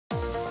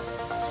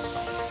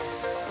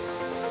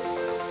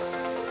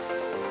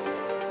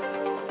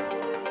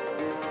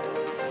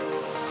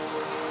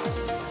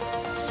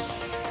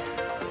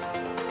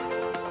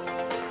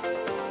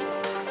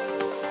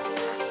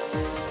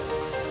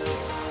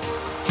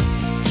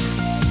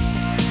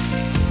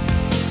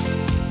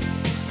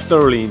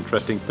thoroughly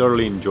interesting,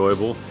 thoroughly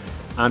enjoyable,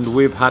 and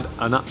we've had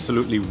an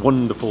absolutely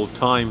wonderful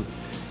time.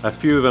 A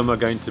few of them are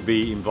going to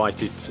be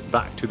invited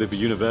back to the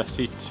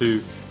university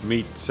to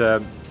meet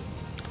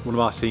one of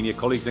our senior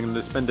colleagues. They're going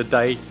to spend a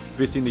day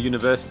visiting the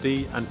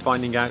university and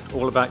finding out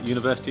all about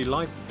university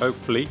life,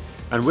 hopefully,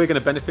 and we're going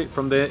to benefit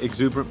from their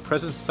exuberant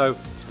presence. So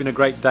it's been a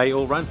great day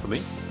all round for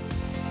me.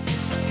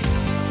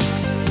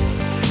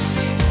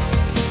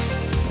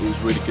 It was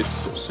really good to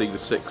sort of see the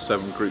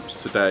 6-7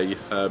 groups today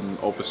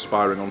of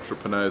aspiring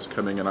entrepreneurs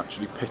coming and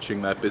actually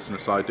pitching their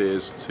business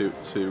ideas to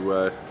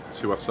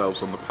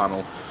ourselves on the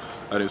panel.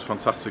 And it was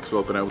fantastic as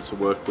well being able to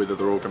work with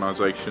other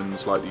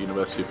organisations like the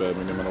University of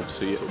Birmingham and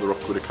obviously the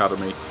Rockwood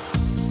Academy.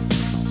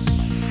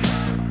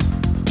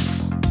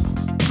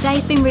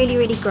 Today's been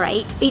really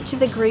great. Each of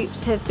the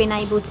groups have been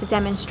able to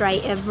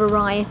demonstrate a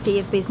variety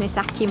of business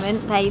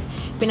acumen. They've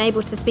been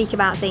able to speak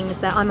about things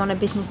that I'm on a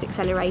business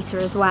accelerator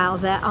as well,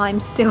 that I'm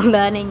still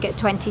learning at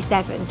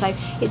 27. So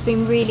it's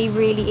been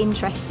really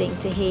interesting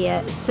to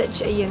hear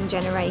such a young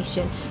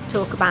generation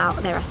talk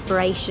about their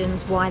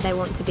aspirations, why they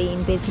want to be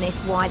in business,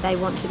 why they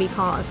want to be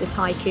part of the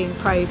Tycoon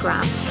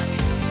programme.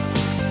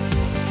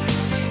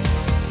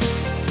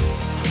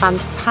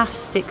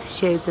 Fantastic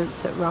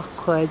students at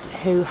Rockwood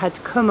who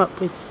had come up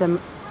with some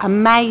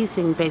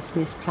amazing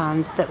business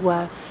plans that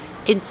were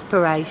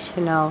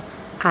inspirational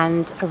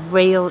and a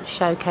real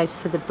showcase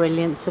for the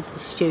brilliance of the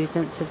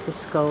students of the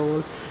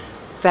school.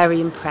 Very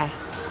impressed.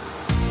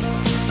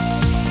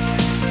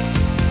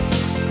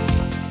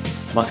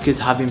 My skills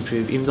have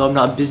improved. Even though I'm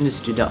not a business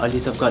student, at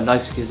least I've got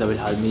life skills that will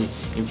help me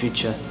in the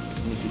future.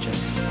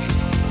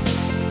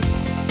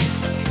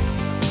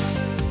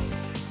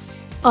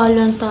 I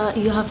learned that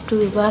you have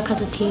to work as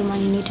a team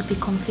and you need to be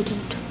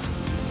confident.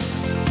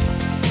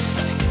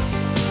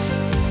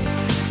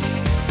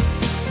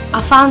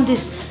 I found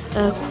this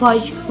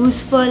quite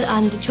useful,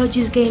 and the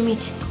judges gave me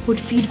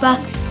good feedback.